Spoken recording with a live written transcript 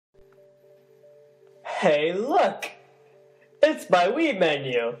Hey, look! It's my Wii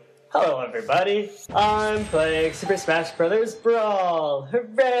menu! Hello, everybody! I'm playing Super Smash Bros. Brawl!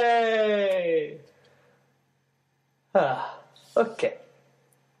 Hooray! Okay.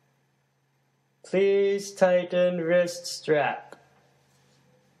 Please tighten wrist strap.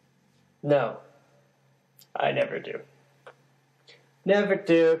 No. I never do. Never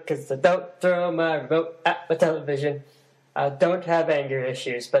do, because I don't throw my remote at my television. I don't have anger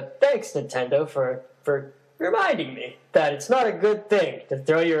issues, but thanks, Nintendo, for reminding me that it's not a good thing to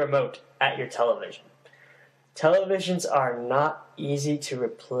throw your remote at your television. Televisions are not easy to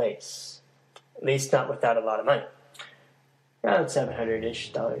replace. At least not without a lot of money. Around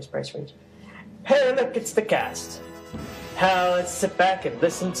 $700-ish price range. Hey, look, it's the cast. Now let's sit back and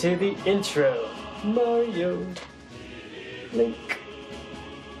listen to the intro. Mario. Link.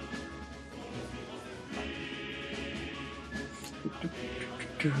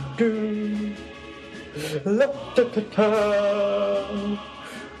 La da da da.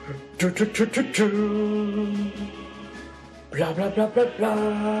 Do do do do do. Blah blah blah blah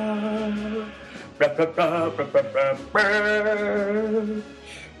blah. Blah blah blah blah blah blah blah.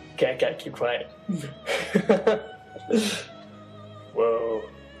 Okay, I gotta keep quiet. Whoa.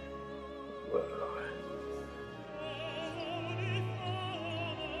 Whoa.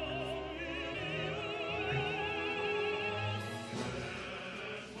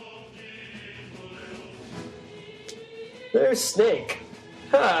 There's Snake.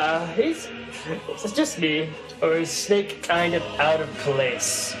 It's just me. Or is Snake kind of out of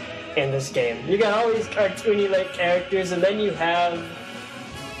place in this game? You got all these cartoony-like characters, and then you have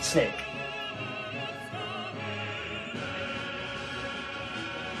Snake.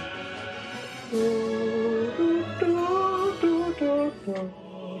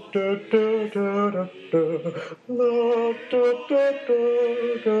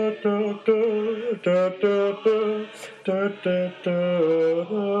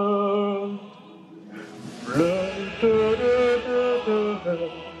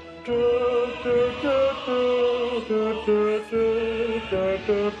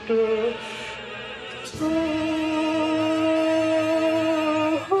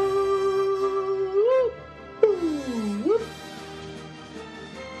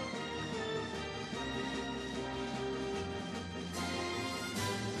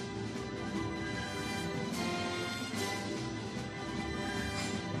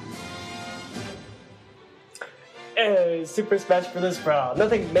 Hey, Super Smash Bros. Brawl.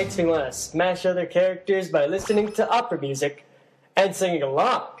 Nothing makes me want to smash other characters by listening to opera music and singing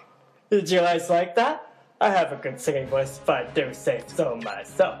along. Did you guys like that? I have a good singing voice if I do say so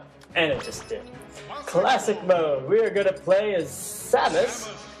myself. And it just did. Classic mode. We are going to play as Samus.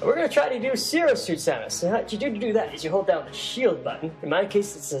 And we're going to try to do Zero Suit Samus. And what you do to do that is you hold down the shield button. In my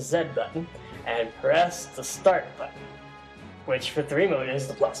case, it's the Z button. And press the start button. Which for 3 mode is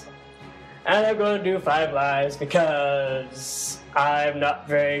the plus button. And I'm going to do 5 lives because I'm not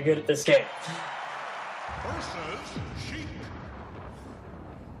very good at this game. Versus Sheep.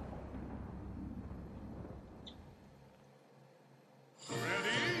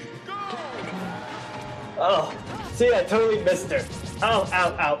 Ready, go! Oh, see, I totally missed her. Oh,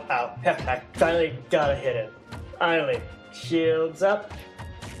 ow, ow, ow. I finally gotta hit him. Finally. Shields up.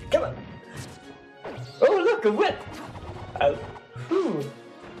 Come on. Oh, look, a whip. Whew.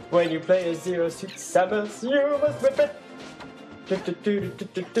 When you play a Zero Suit Samus, you must whip it.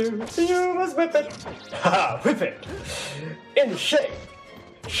 You must whip it. Ha! Whip it. In shape.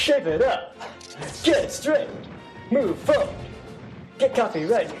 Shape it up. Get it straight. Move forward. Get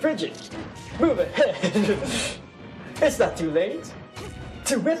copyright frigid. Move ahead. It's not too late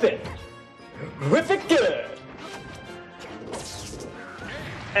to whip it. Whip it good.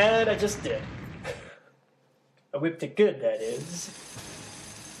 And I just did. I whipped it good, that is.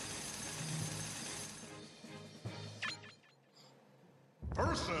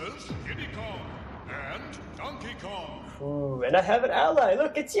 Versus Diddy Kong and Donkey Kong. Ooh, and I have an ally.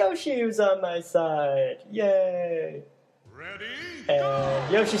 Look, it's Yoshi who's on my side. Yay. Ready, And go!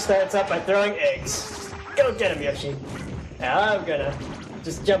 Yoshi starts up by throwing eggs. Go get him, Yoshi. Now I'm gonna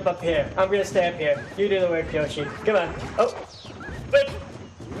just jump up here. I'm gonna stay up here. You do the work, Yoshi. Come on. Oh. Whip.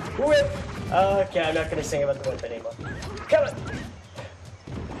 Whip. Okay, I'm not gonna sing about the whip anymore. Come on.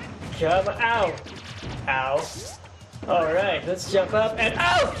 Come on. Ow. Ow. Alright, let's jump up and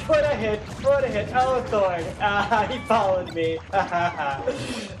ouch! What a hit! What a hit! Oh, Thorn! Ah, he followed me!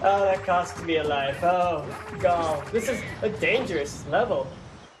 Oh, that cost me a life. Oh, God. This is a dangerous level.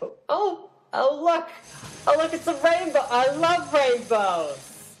 Oh, look! Oh, look, it's a rainbow! I love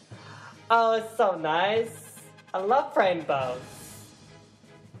rainbows! Oh, it's so nice. I love rainbows.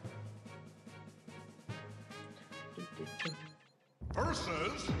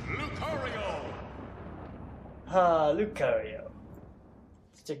 Versus Lucario. Lucario.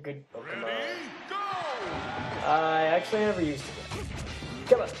 It's a good Pokemon. Ready, go! I actually never used it.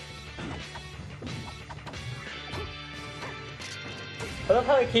 Come on. I love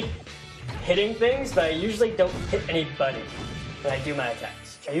how I keep hitting things, but I usually don't hit anybody when I do my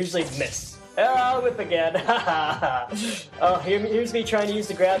attacks. I usually miss. Oh, whip again. Oh, here's me trying to use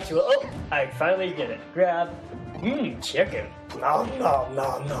the grab tool. Oh, I finally get it. Grab. Chicken. Nom nom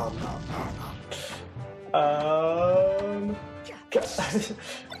nom nom nom nom.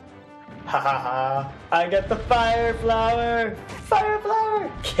 I got the fire flower. Fire flower.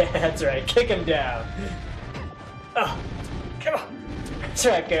 Yeah, that's right. Kick him down. Oh, come on. That's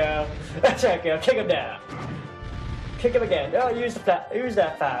right, girl. That's right, girl. Kick him down. Kick him again. Oh, use that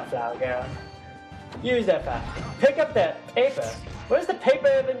fire flower, girl. Use that fire. Pick up that paper. What does the paper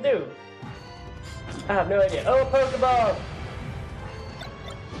even do? I have no idea. Oh, a Pokeball!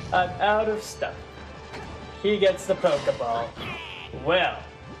 I'm out of stuff. He gets the Pokeball. Well.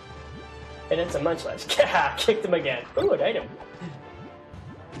 And it's a Munchlax. Kicked him again. Ooh, an item.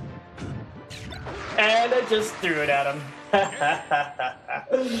 And I just threw it at him.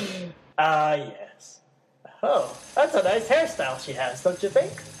 Ah, yes. Oh, that's a nice hairstyle she has, don't you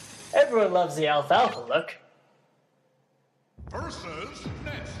think? Everyone loves the alfalfa look. Versus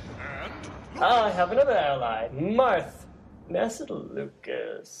Ness and I have another ally, Marth. Ness and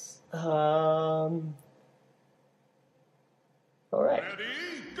Lucas. Alright. ready,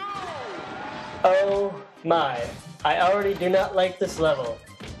 go! Oh my. I already do not like this level.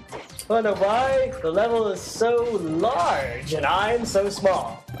 Wonder why? The level is so large and I'm so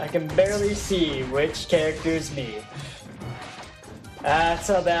small. I can barely see which character is me. That's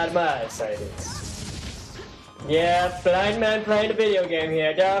how bad my eyesight is. Yeah, blind man playing a video game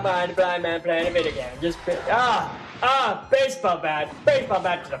here. Don't mind blind man playing a video game. Just baseball bat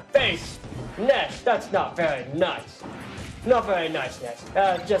to the face. Ness, that's not very nice. Not very nice, Ness.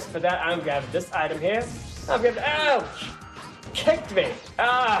 Just for that, I'm grabbing this item here. I'm grabbing. Ouch! Kicked me.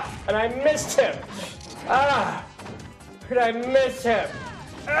 And I missed him. Could I miss him?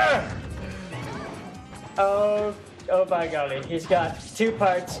 Oh by golly, he's got 2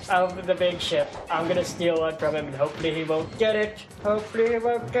 parts of the big ship. I'm gonna steal one from him and hopefully he won't get it. Hopefully he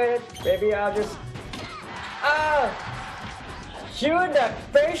won't get it. Maybe I'll just... You and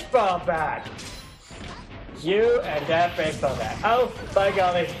that baseball bat! You and that baseball bat. Oh, by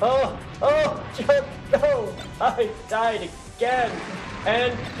golly. Oh, no! I died again!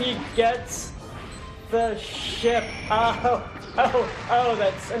 And he gets the ship. Oh,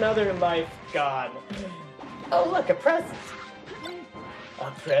 that's another life gone. Oh, look, a present.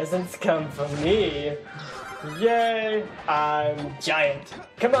 A present's come from me. Yay, I'm giant.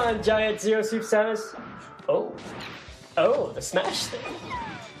 Come on, giant Zero Suit Samus. Oh, the smash thing.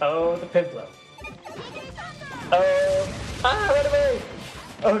 Oh, the Pimplo. Oh, run away.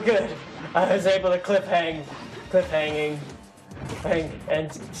 Oh, good. I was able to cliffhanging,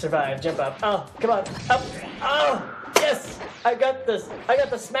 and survive. Jump up. Oh, come on, up. Oh, yes, I got this. I got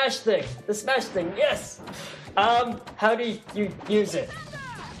the smash thing. The smash thing, yes. How do you use it?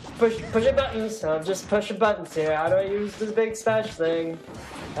 Push your buttons. I'll just push your buttons here. How do I use this big smash thing?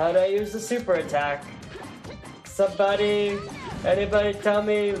 How do I use the super attack? Somebody, anybody tell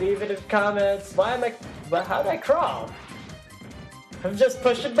me, leave it in comments. How do I crawl? I'm just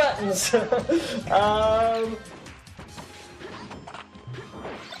pushing buttons.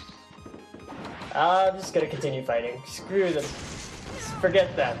 I'm just gonna continue fighting. Screw them.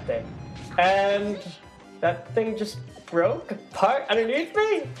 Forget that thing. And that thing just broke apart underneath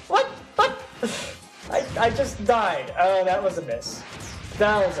me? What? I just died. Oh, that was a miss.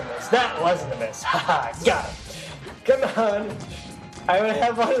 That was a miss. That wasn't a miss. Haha, got it. Come on. I only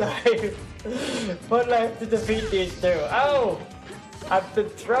have 1 life. 1 life to defeat these 2. Oh! I've been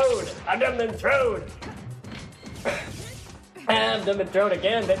thrown. I've been thrown. And I've been thrown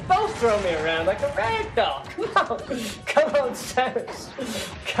again. They both throw me around like a rag doll. Come on, Samus.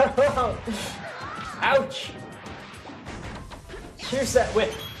 Come on. Ouch. Use that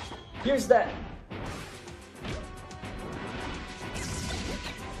whip. Use that.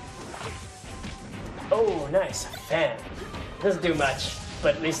 Oh, nice. A fan. Doesn't do much,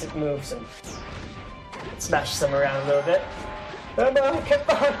 but at least it moves and smashes them around a little bit. Come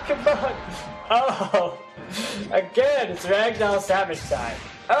on. Oh, again, it's Ragdoll Savage time.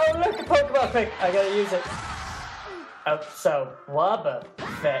 Oh, look, a Pokemon pick. I gotta use it. Oh, so, Wobba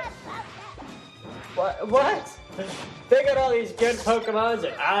Fet. What? They got all these good Pokemons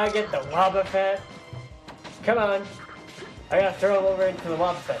and I get the Wobba Fet. Come on. I gotta throw them over into the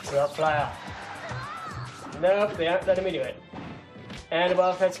Wobba Fet so they'll fly off. Nope, they aren't letting me do it. And the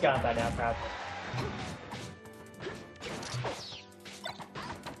ball fight's gone by now, probably.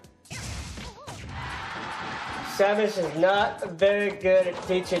 Samus is not very good at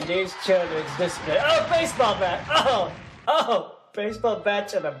teaching these children discipline. Oh, baseball bat! Oh, baseball bat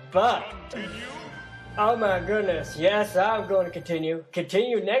to the butt. Continue. Oh my goodness, yes, I'm going to continue.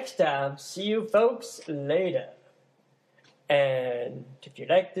 Continue next time. See you folks later. And if you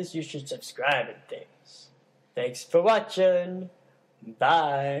like this, you should subscribe and things. Thanks for watching.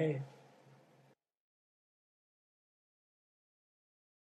 Bye.